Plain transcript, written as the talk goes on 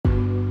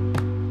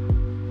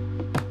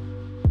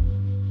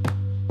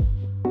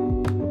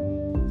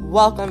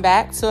Welcome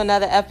back to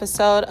another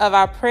episode of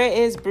our Prayer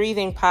is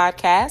Breathing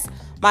podcast.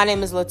 My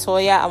name is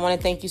Latoya. I want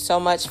to thank you so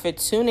much for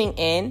tuning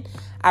in.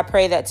 I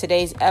pray that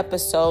today's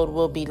episode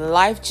will be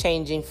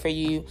life-changing for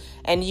you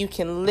and you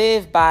can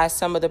live by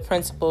some of the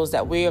principles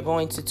that we are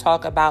going to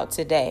talk about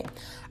today.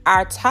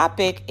 Our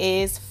topic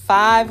is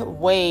 5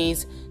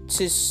 ways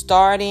to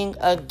starting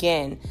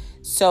again.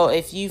 So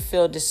if you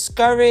feel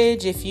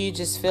discouraged, if you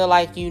just feel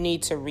like you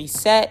need to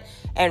reset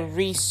and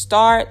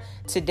restart,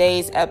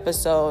 today's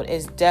episode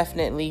is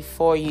definitely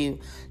for you.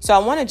 So I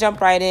want to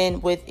jump right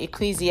in with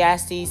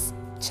Ecclesiastes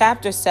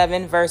chapter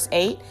 7, verse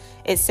 8.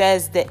 It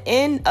says, "The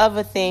end of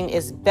a thing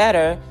is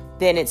better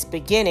than its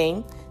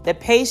beginning. The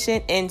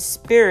patient in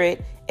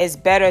spirit is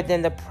better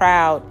than the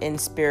proud in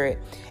spirit."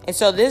 And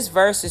so this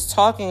verse is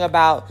talking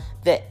about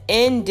the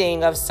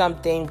ending of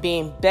something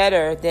being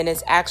better than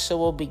its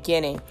actual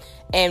beginning.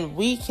 And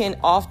we can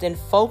often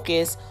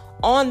focus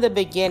on the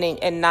beginning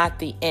and not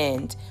the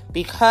end,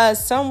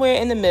 because somewhere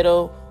in the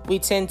middle, we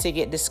tend to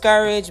get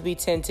discouraged. We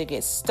tend to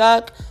get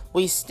stuck.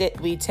 We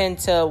tend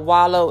to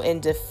wallow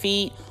in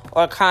defeat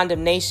or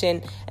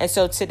condemnation. And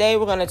so today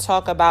we're going to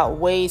talk about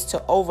ways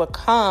to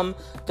overcome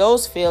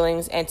those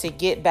feelings and to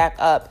get back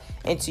up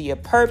into your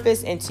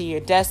purpose, into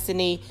your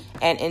destiny,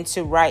 and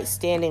into right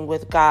standing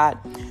with God.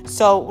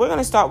 So we're going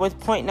to start with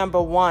point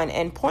number 1.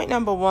 And point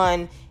number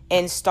 1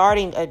 in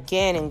starting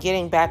again and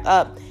getting back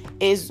up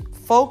is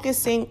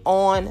focusing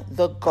on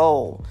the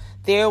goal.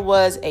 There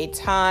was a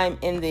time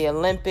in the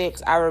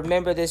Olympics, I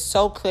remember this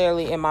so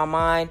clearly in my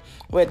mind,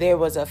 where there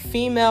was a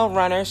female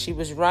runner. She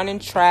was running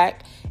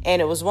track,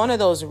 and it was one of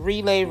those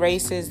relay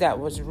races that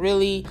was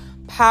really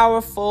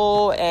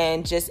powerful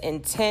and just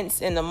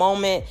intense in the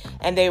moment.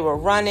 And they were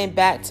running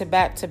back to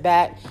back to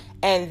back.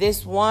 And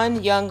this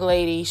one young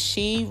lady,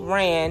 she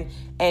ran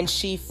and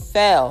she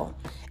fell.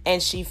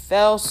 And she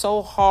fell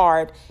so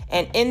hard.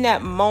 And in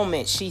that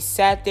moment, she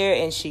sat there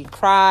and she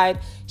cried.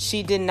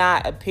 She did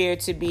not appear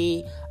to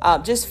be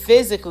just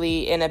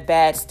physically in a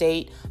bad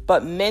state,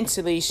 but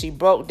mentally she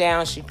broke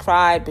down. She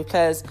cried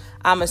because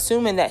I'm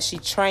assuming that she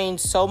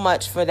trained so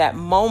much for that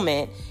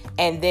moment.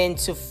 And then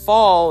to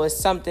fall is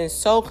something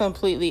so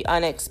completely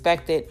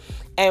unexpected.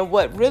 And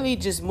what really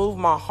just moved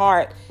my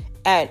heart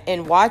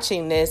in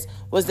watching this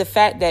was the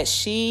fact that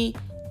she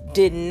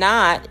did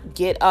not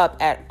get up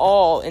at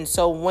all. And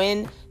so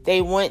when they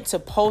went to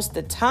post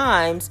the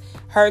times,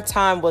 her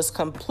time was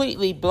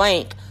completely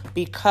blank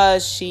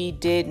because she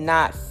did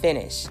not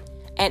finish.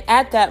 And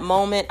at that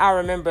moment, I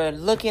remember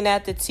looking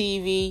at the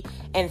TV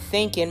and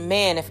thinking,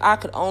 man, if I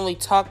could only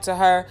talk to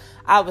her,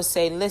 I would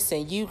say,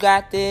 listen, you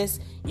got this.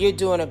 You're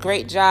doing a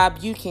great job.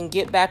 You can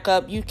get back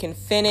up. You can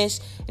finish.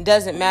 It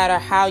doesn't matter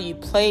how you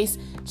place.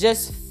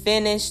 Just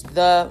finish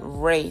the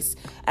race.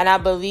 And I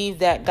believe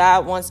that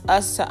God wants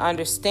us to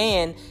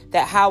understand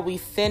that how we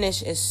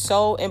finish is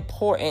so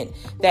important,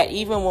 that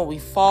even when we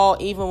fall,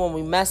 even when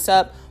we mess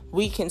up,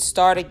 we can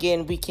start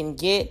again. We can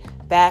get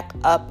back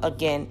up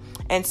again.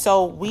 And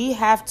so we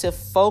have to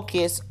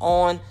focus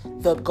on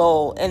the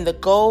goal. And the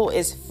goal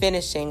is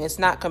finishing. It's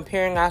not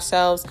comparing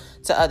ourselves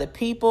to other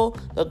people.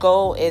 The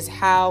goal is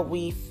how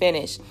we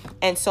finish.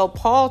 And so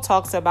Paul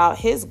talks about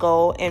his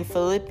goal in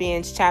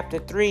Philippians chapter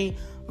 3,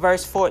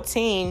 verse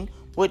 14,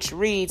 which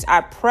reads,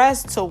 "I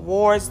press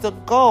towards the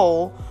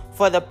goal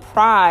for the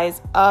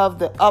prize of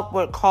the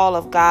upward call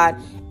of God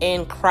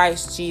in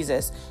Christ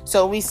Jesus."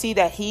 So we see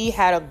that he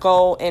had a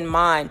goal in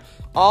mind.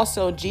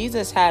 Also,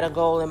 Jesus had a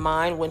goal in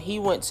mind when he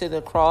went to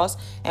the cross.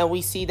 And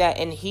we see that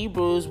in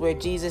Hebrews, where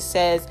Jesus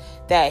says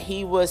that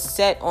he was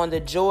set on the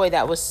joy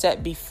that was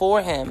set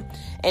before him.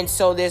 And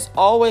so there's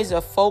always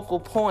a focal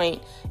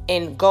point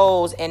in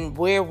goals and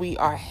where we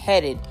are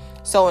headed.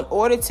 So in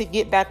order to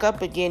get back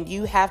up again,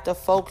 you have to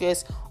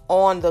focus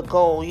on the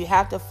goal. You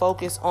have to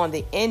focus on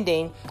the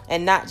ending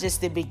and not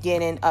just the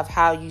beginning of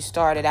how you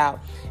started out.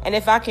 And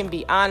if I can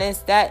be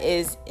honest, that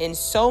is in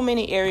so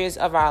many areas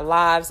of our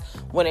lives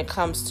when it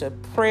comes to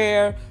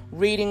prayer,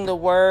 reading the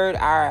word,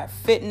 our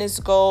fitness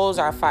goals,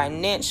 our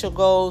financial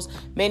goals.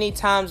 Many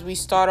times we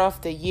start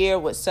off the year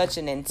with such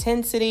an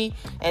intensity,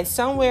 and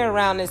somewhere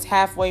around this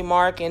halfway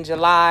mark in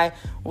July,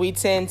 we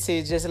tend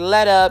to just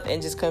let up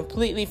and just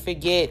completely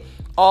forget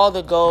all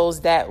the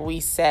goals that we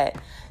set.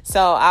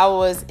 So I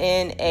was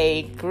in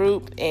a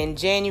group in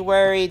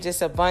January,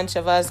 just a bunch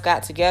of us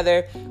got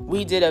together.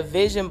 We did a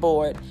vision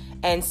board.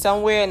 And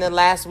somewhere in the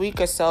last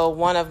week or so,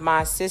 one of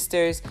my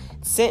sisters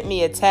sent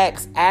me a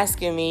text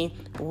asking me,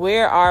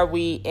 where are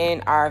we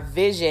in our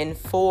vision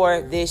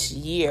for this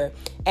year?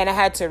 And I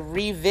had to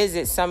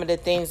revisit some of the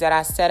things that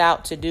I set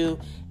out to do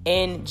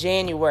in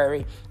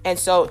January. And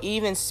so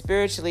even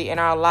spiritually in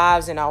our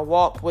lives and our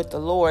walk with the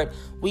Lord,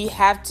 we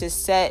have to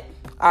set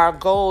our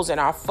goals and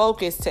our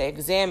focus to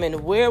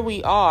examine where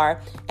we are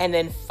and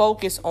then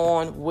focus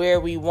on where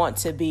we want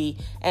to be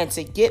and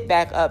to get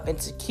back up and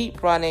to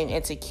keep running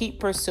and to keep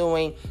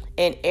pursuing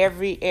in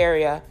every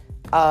area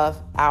of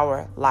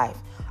our life.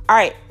 All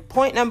right.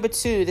 Point number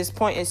 2, this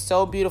point is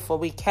so beautiful.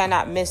 We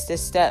cannot miss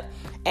this step.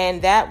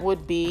 and that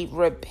would be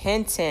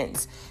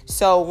repentance.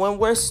 So when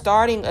we're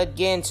starting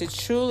again, to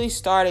truly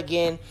start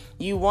again,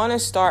 you want to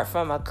start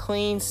from a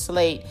clean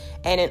slate.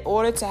 And in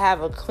order to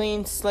have a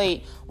clean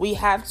slate, we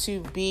have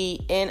to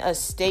be in a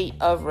state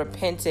of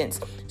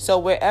repentance. So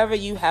wherever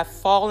you have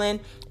fallen,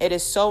 it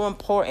is so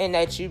important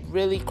that you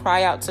really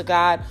cry out to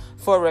God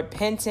for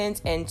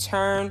repentance and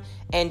turn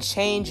and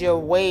change your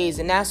ways.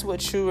 And that's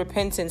what true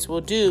repentance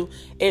will do.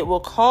 It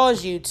will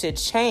cause you to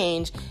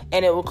change,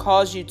 and it will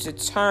cause you to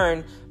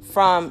turn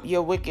from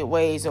your wicked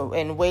ways, or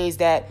in ways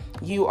that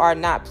you are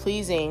not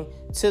pleasing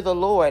to the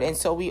Lord. And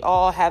so we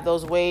all have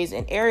those ways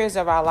and areas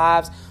of our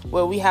lives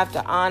where we have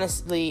to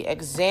honestly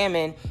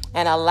examine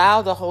and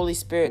allow the Holy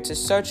Spirit to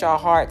search our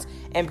hearts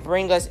and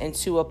bring us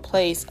into a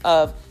place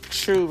of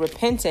true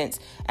repentance.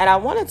 And I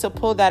wanted to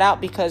pull that out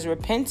because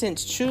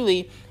repentance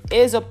truly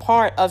is a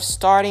part of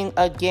starting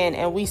again.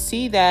 And we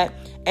see that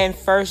in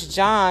 1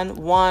 John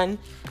 1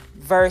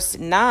 verse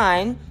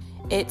 9.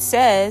 It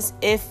says,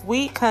 if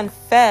we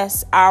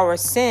confess our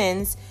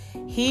sins,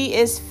 he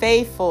is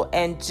faithful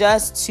and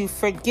just to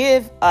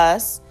forgive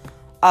us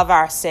of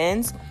our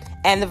sins.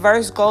 And the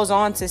verse goes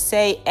on to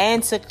say,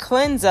 and to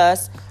cleanse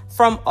us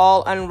from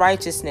all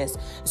unrighteousness.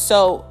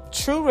 So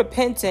true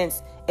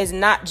repentance is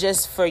not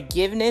just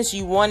forgiveness.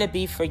 You want to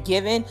be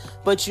forgiven,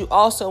 but you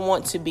also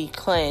want to be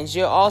cleansed.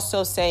 You're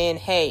also saying,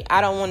 hey,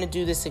 I don't want to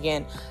do this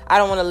again. I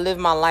don't want to live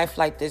my life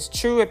like this.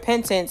 True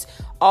repentance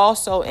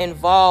also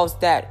involves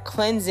that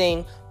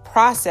cleansing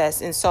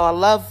process. And so I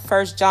love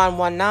 1 John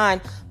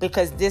 1:9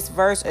 because this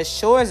verse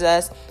assures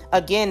us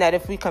again that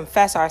if we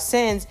confess our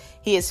sins,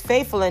 he is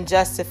faithful and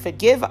just to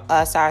forgive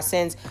us our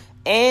sins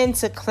and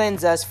to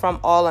cleanse us from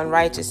all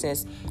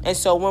unrighteousness. And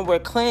so when we're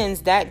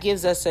cleansed, that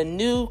gives us a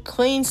new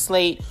clean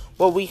slate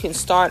where we can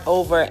start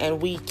over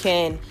and we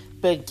can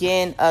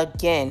begin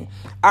again.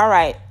 All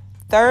right.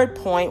 Third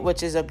point,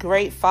 which is a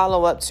great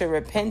follow-up to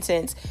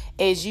repentance,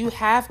 is you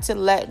have to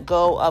let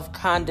go of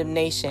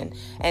condemnation.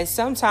 And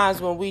sometimes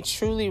when we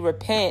truly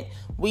repent,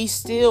 we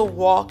still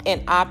walk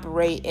and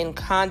operate in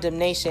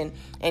condemnation.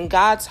 And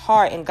God's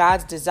heart and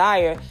God's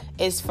desire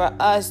is for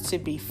us to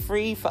be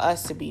free, for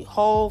us to be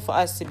whole, for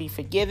us to be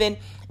forgiven,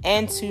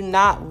 and to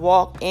not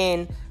walk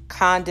in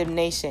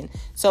condemnation.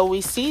 So we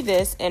see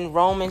this in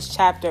Romans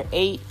chapter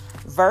 8,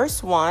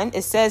 verse 1.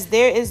 It says,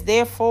 there is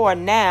therefore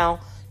now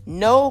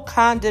no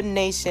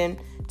condemnation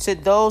to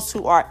those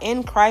who are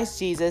in Christ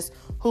Jesus,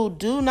 who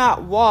do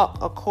not walk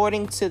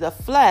according to the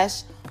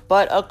flesh,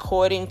 but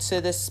according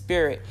to the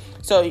Spirit.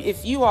 So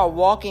if you are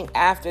walking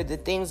after the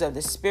things of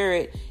the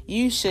Spirit,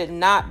 you should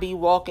not be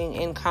walking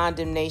in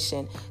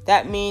condemnation.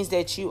 That means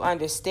that you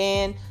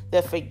understand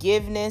the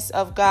forgiveness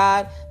of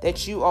God,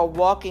 that you are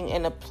walking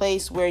in a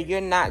place where you're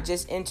not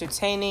just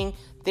entertaining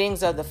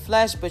things of the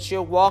flesh, but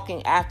you're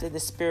walking after the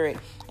Spirit.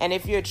 And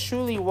if you're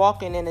truly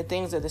walking in the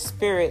things of the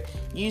Spirit,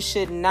 you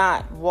should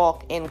not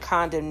walk in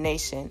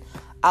condemnation.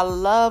 I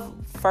love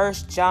 1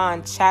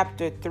 John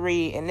chapter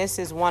 3, and this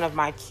is one of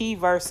my key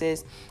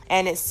verses.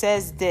 And it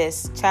says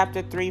this,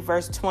 chapter 3,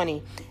 verse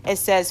 20. It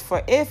says,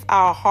 for if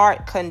our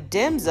heart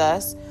condemns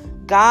us,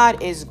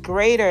 God is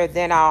greater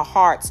than our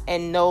hearts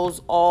and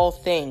knows all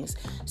things.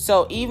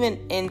 So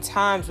even in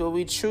times where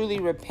we truly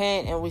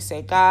repent and we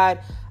say, God,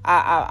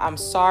 I'm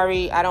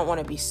sorry. I don't want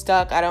to be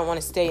stuck. I don't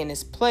want to stay in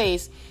this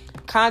place.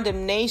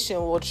 Condemnation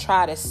will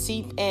try to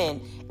seep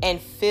in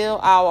and fill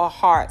our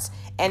hearts.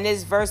 And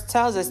this verse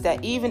tells us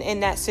that even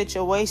in that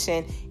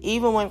situation,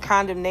 even when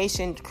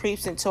condemnation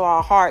creeps into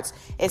our hearts,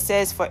 it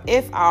says, for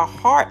if our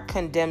heart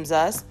condemns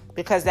us,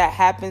 because that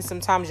happens,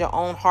 sometimes your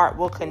own heart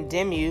will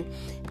condemn you,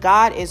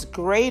 God is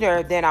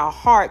greater than our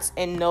hearts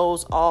and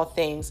knows all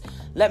things.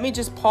 Let me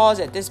just pause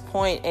at this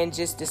point and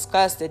just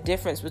discuss the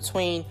difference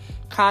between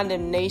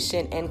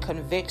condemnation and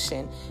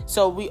conviction.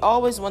 So we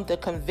always want the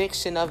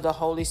conviction of the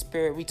Holy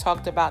Spirit. We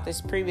talked about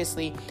this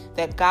previously,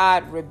 that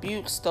God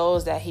rebukes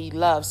those that he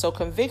loves. So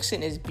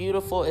conviction is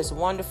beautiful, it's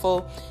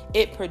wonderful.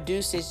 It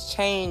produces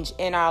change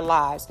in our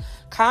lives.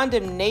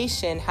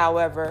 Condemnation,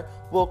 however,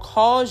 will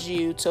cause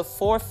you to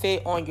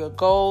forfeit on your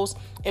goals.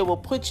 It will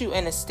put you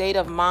in a state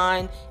of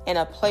mind, in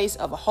a place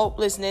of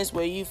hopelessness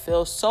where you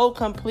feel so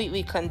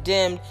completely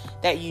condemned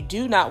that you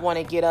do not want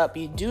to get up.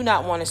 You do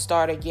not want to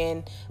start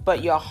again,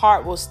 but your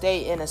heart will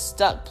stay in a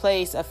stuck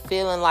place of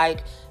feeling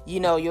like,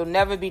 you'll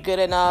never be good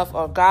enough,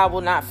 or God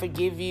will not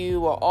forgive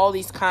you, or all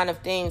these kind of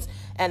things.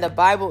 And the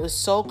Bible is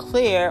so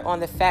clear on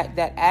the fact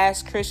that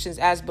as Christians,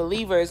 as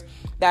believers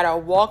that are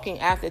walking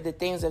after the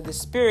things of the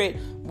Spirit,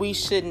 we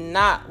should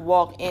not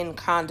walk in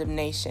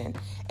condemnation.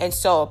 And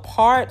so a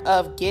part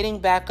of getting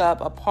back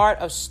up, a part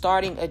of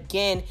starting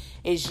again,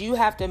 is you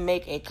have to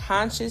make a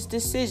conscious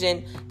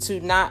decision to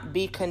not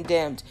be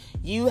condemned.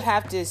 You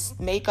have to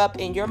make up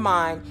in your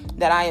mind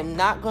that I am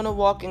not going to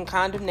walk in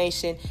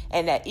condemnation,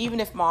 and that even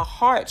if my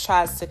heart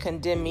tries to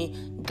condemn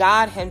me,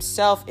 God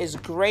himself is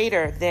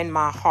greater than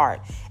my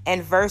heart.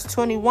 And verse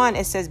 21,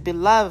 it says,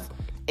 beloved,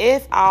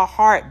 if our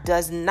heart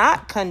does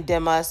not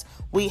condemn us,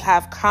 we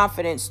have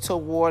confidence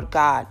toward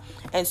God.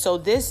 And so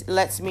this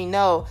lets me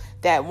know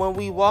that when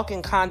we walk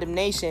in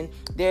condemnation,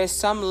 there's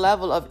some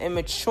level of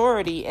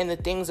immaturity in the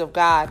things of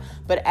God.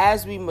 But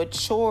as we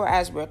mature,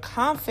 as we're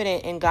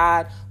confident in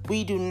God,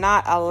 we do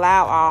not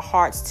allow our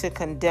hearts to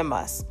condemn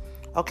us.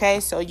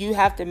 Okay, so you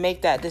have to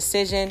make that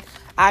decision.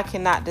 I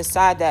cannot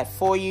decide that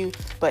for you,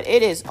 but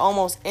it is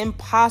almost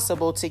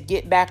impossible to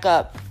get back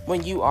up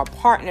when you are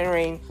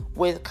partnering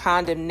with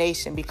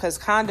condemnation, because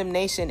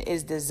condemnation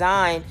is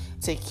designed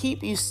to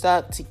keep you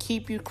stuck, to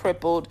keep you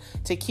crippled,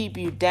 to keep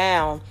you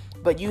down.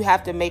 But you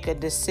have to make a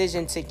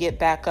decision to get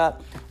back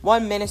up.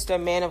 One minister,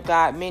 man of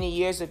God, many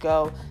years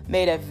ago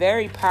made a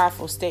very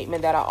powerful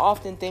statement that I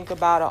often think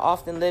about, I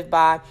often live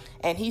by.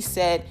 And he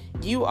said,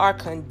 "You are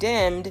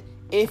condemned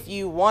if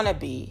you want to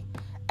be."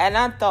 And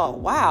I thought,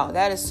 wow,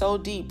 that is so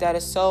deep. That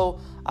is so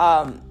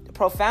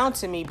profound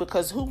to me,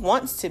 because who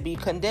wants to be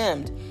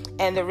condemned?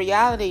 And the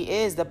reality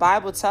is, the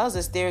Bible tells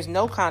us there is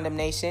no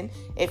condemnation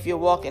if you're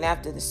walking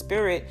after the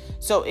Spirit.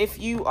 So if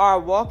you are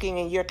walking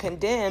and you're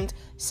condemned,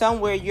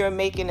 somewhere you're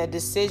making a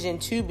decision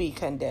to be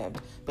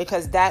condemned,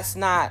 because that's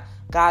not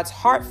God's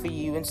heart for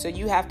you. And so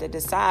you have to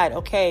decide,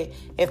 okay,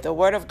 if the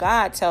Word of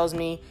God tells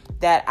me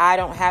that I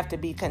don't have to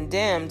be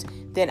condemned,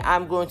 then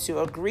I'm going to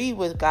agree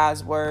with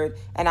God's word,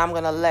 and I'm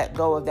going to let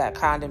go of that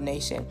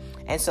condemnation.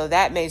 And so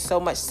that made so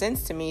much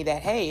sense to me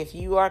that, hey, if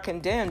you are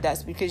condemned,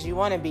 that's because you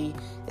want to be.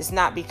 It's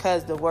not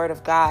because the Word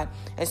of God.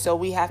 And so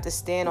we have to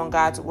stand on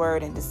God's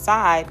word and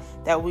decide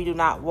that we do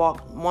not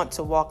want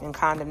to walk in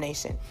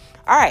condemnation.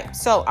 All right,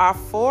 so our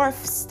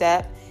fourth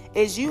step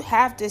is you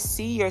have to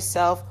see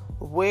yourself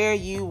where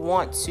you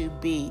want to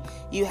be.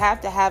 You have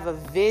to have a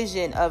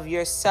vision of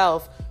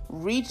yourself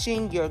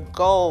reaching your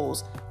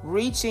goals,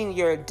 reaching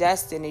your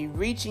destiny,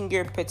 reaching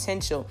your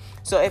potential.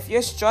 So if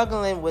you're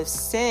struggling with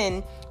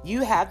sin,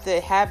 you have to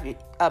have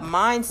a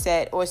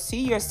mindset or see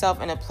yourself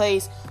in a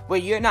place where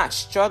you're not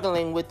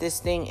struggling with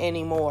this thing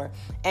anymore.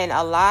 And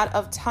a lot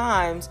of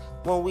times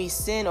when we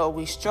sin or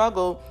we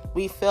struggle,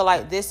 we feel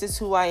like this is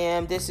who I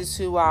am, this is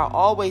who I'll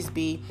always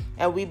be,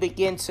 and we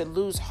begin to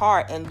lose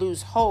heart and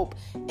lose hope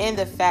in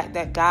the fact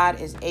that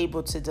God is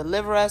able to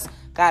deliver us,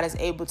 God is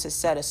able to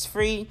set us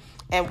free,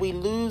 and we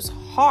lose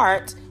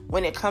heart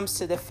when it comes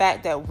to the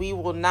fact that we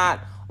will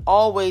not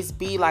always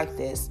be like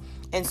this.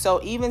 And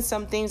so even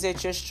some things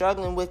that you're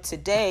struggling with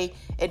today,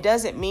 it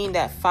doesn't mean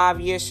that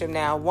 5 years from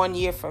now, 1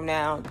 year from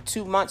now,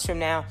 2 months from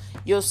now,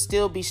 you'll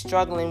still be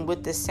struggling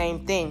with the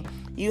same thing.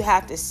 You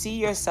have to see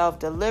yourself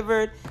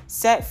delivered,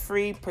 set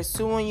free,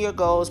 pursuing your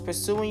goals,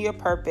 pursuing your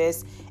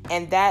purpose,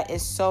 and that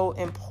is so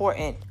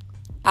important.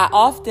 I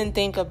often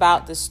think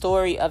about the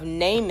story of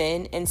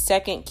Naaman in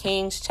 2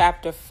 Kings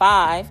chapter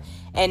 5,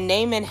 and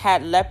Naaman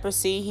had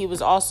leprosy. He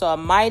was also a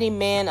mighty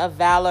man of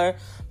valor,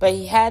 but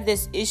he had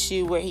this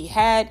issue where he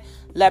had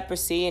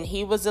leprosy and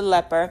he was a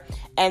leper.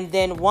 And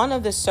then one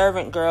of the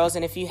servant girls,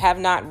 and if you have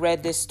not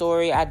read this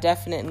story, I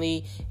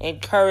definitely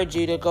encourage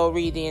you to go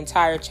read the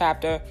entire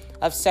chapter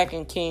of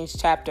 2 Kings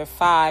chapter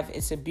 5.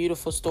 It's a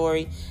beautiful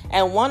story.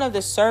 And one of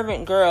the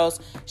servant girls,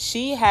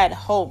 she had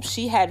hope.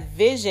 She had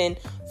vision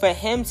for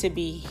him to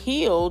be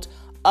healed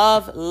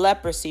of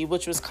leprosy,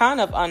 which was kind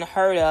of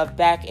unheard of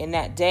back in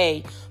that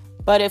day.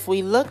 But if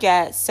we look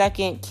at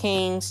 2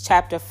 Kings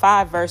chapter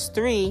 5, verse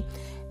 3,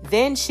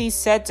 then she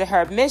said to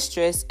her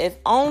mistress, "If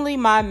only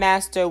my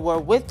master were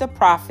with the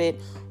prophet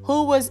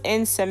who was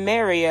in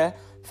Samaria,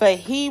 for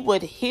he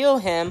would heal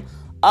him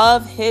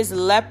of his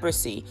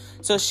leprosy."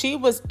 So she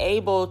was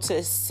able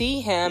to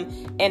see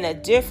him in a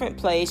different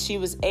place. She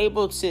was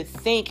able to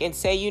think and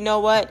say, you know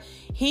what?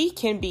 He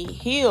can be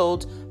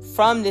healed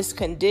from this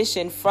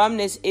condition, from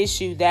this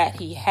issue that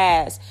he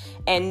has.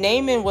 And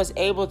Naaman was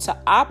able to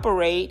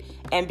operate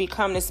and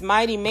become this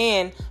mighty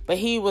man, but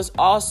he was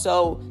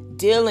also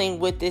dealing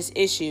with this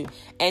issue.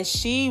 And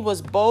she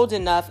was bold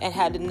enough and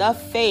had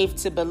enough faith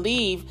to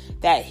believe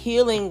that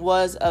healing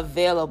was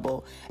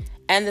available.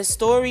 And the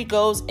story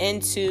goes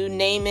into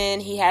Naaman.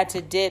 He had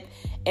to dip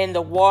in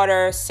the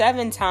water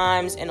 7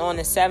 times, and on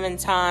the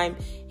 7th time,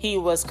 he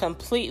was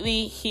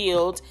completely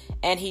healed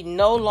and he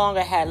no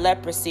longer had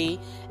leprosy.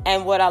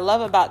 And what I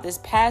love about this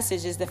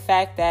passage is the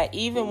fact that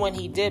even when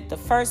he dipped the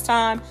first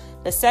time,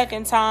 the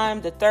 2nd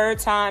time, the 3rd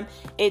time,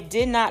 it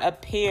did not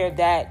appear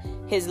that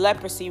his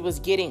leprosy was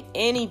getting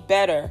any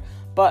better.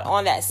 But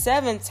on that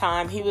 7th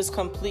time, he was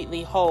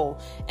completely whole.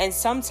 And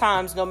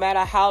sometimes, no matter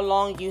how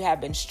long you have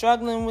been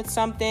struggling with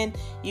something,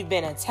 you've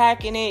been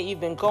attacking it, you've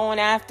been going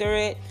after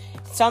it,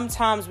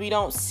 sometimes we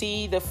don't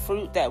see the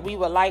fruit that we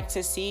would like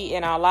to see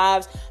in our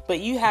lives, but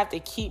you have to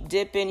keep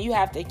dipping, you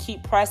have to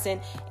keep pressing,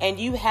 and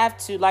you have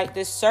to, like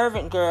this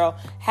servant girl,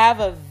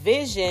 have a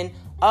vision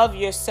of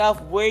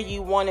yourself where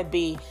you want to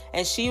be.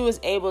 And she was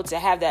able to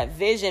have that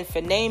vision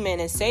for Naaman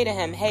and say to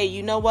him, hey,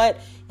 you know what?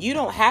 You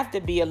don't have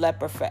to be a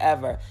leper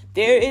forever.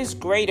 There is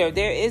greater,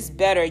 there is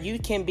better. You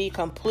can be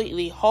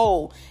completely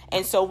whole.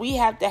 And so we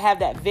have to have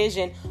that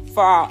vision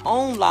for our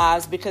own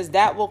lives, because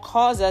that will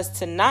cause us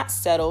to not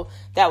settle.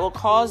 That will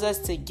cause us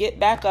to get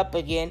back up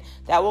again.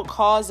 That will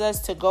cause us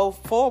to go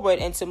forward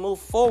and to move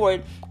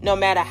forward no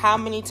matter how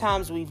many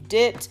times we've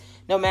dipped,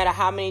 no matter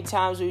how many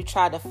times we've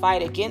tried to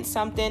fight against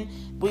something.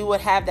 We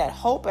would have that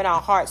hope in our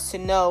hearts to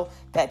know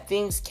that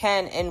things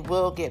can and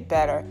will get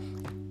better.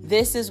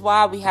 This is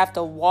why we have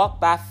to walk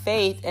by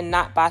faith and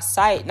not by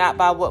sight, not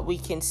by what we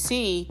can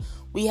see.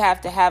 We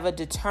have to have a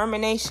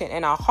determination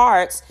in our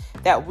hearts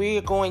that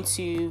we're going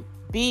to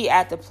be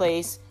at the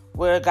place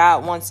where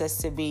God wants us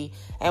to be.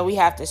 And we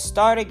have to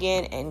start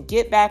again and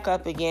get back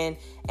up again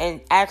and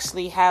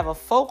actually have a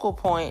focal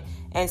point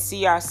and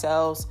see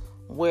ourselves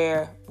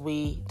where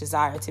we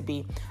desire to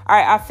be. All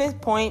right, our fifth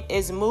point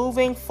is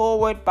moving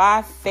forward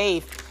by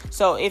faith.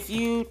 So if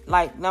you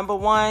number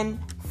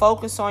 1,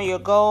 focus on your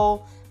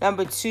goal.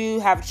 Number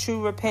 2, have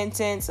true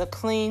repentance, a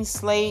clean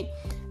slate.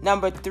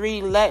 Number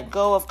 3, let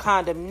go of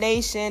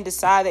condemnation.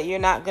 Decide that you're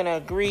not going to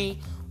agree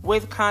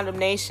with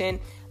condemnation.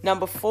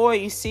 Number 4,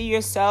 you see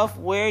yourself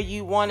where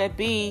you want to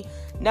be.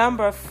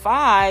 Number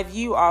 5,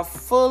 you are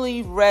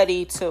fully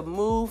ready to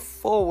move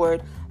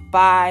forward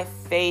by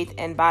faith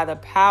and by the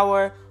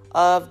power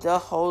of the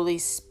Holy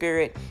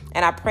Spirit.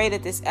 And I pray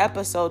that this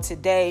episode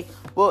today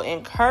will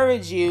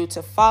encourage you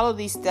to follow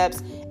these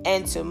steps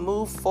and to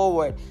move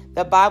forward.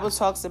 The Bible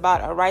talks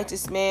about a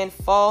righteous man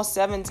falls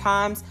 7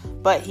 times,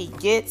 but he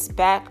gets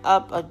back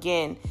up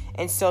again.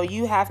 And so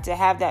you have to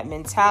have that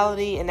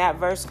mentality. And that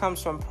verse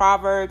comes from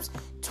Proverbs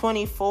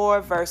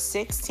 24 verse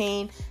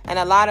 16. And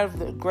a lot of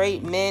the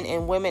great men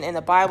and women in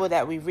the Bible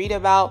that we read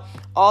about,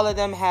 all of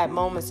them had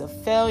moments of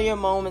failure,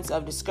 moments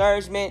of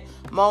discouragement,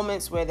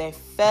 moments where they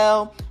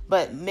fell,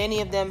 but many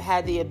of them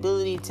had the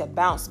ability to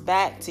bounce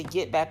back, to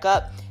get back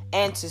up,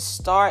 and to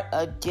start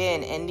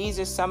again. And these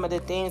are some of the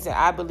things that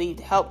I believe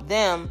helped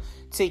them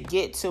to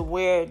get to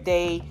where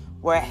they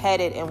were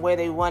headed and where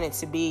they wanted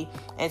to be.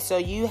 And so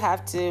you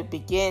have to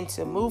begin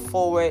to move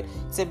forward,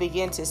 to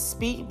begin to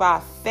speak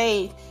by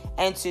faith,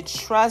 and to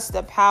trust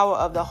the power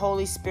of the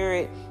Holy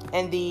Spirit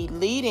and the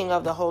leading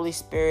of the Holy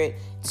Spirit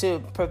to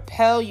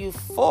propel you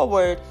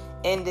forward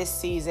in this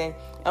season.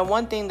 And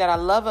one thing that I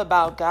love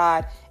about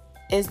God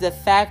is the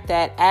fact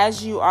that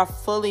as you are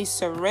fully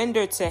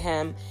surrendered to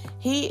Him,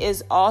 He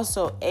is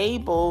also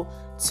able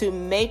to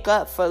make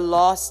up for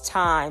lost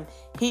time.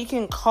 He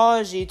can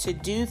cause you to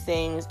do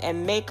things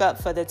and make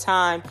up for the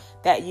time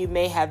that you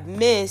may have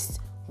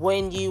missed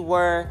when you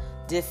were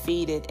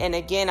defeated. And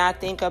again, I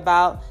think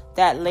about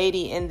that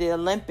lady in the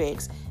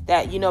Olympics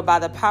that, by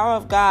the power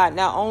of God,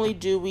 not only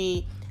do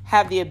we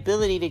have the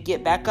ability to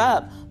get back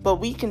up, but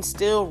we can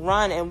still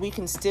run and we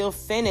can still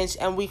finish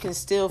and we can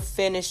still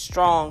finish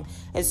strong.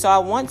 And so I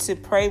want to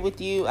pray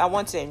with you. I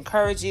want to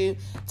encourage you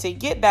to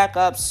get back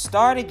up,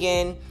 start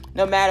again,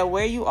 no matter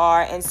where you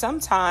are. And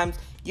sometimes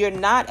you're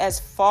not as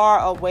far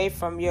away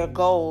from your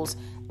goals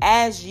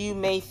as you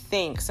may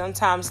think.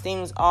 Sometimes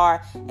things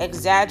are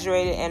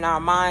exaggerated in our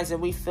minds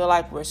and we feel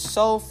like we're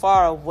so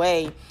far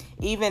away.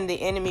 Even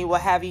the enemy will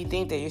have you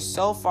think that you're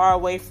so far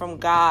away from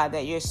God,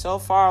 that you're so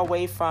far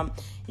away from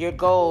your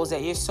goals,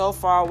 that you're so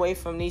far away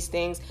from these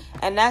things.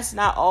 And that's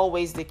not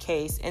always the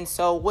case. And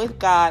so with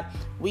God,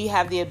 we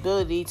have the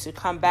ability to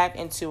come back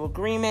into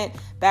agreement,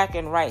 back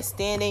in right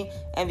standing,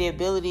 and the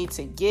ability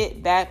to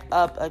get back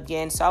up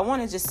again. So I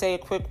want to just say a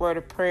quick word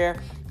of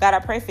prayer. God, I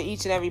pray for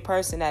each and every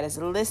person that is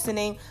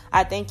listening.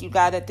 I thank you,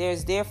 God, that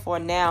there's therefore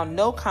now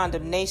no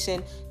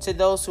condemnation to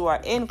those who are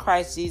in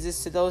Christ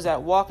Jesus, to those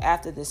that walk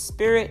after the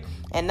Spirit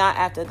and not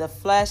after the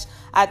flesh.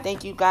 I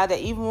thank you, God, that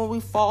even when we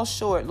fall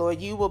short,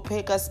 Lord, you will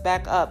pick us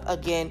back up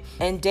again.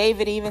 And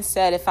David even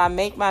said, if I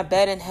make my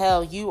bed in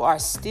hell, you are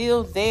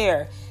still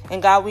there.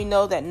 And God, we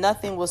know that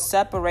nothing will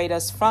separate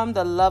us from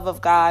the love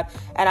of God.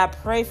 And I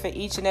pray for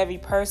each and every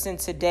person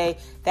today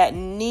that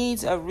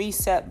needs a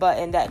reset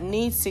button, that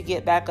needs to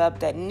get back up,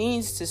 that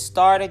needs to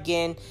start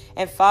again.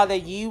 And Father,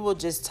 you will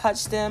just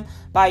touch them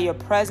by your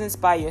presence,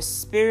 by your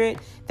Spirit,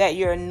 that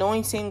your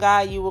anointing,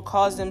 God, you will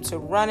cause them to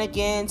run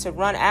again, to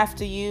run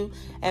after you.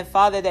 And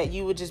Father, that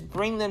you would just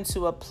bring them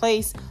to a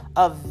place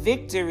of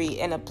victory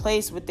and a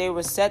place where they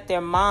will set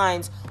their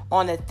minds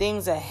on the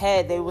things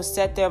ahead. They will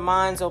set their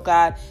minds, oh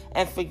God,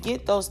 and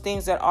forget those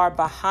things that are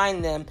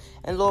behind them.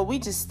 And Lord, we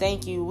just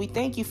thank you. We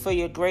thank you for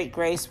your great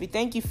grace. We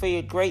thank you for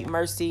your great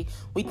mercy.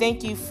 We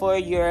thank you for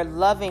your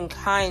loving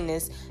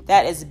kindness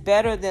that is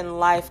better than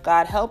life,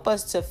 God. Help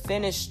us to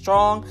finish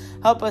strong.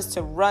 Help us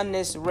to run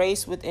this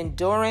race with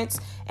endurance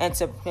and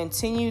to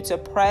continue to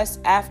press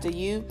after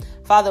you.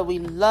 Father, we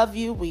love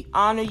you. We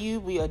honor you.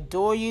 We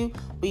adore you.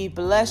 We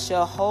bless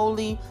your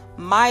holy,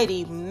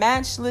 mighty,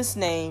 matchless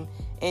name.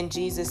 In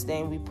Jesus'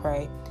 name we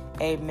pray.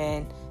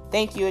 Amen.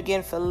 Thank you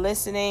again for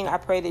listening. I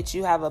pray that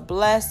you have a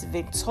blessed,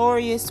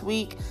 victorious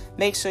week.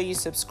 Make sure you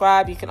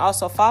subscribe. You can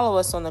also follow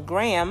us on the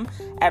gram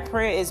at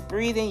Prayer is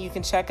Breathing. You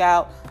can check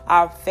out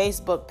our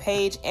Facebook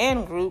page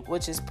and group,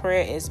 which is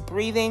Prayer is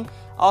Breathing.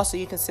 Also,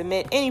 you can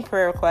submit any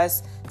prayer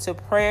requests to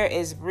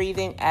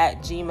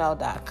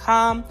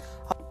prayerisbreathing@gmail.com.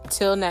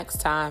 Till next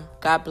time,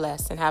 God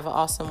bless and have an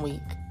awesome week.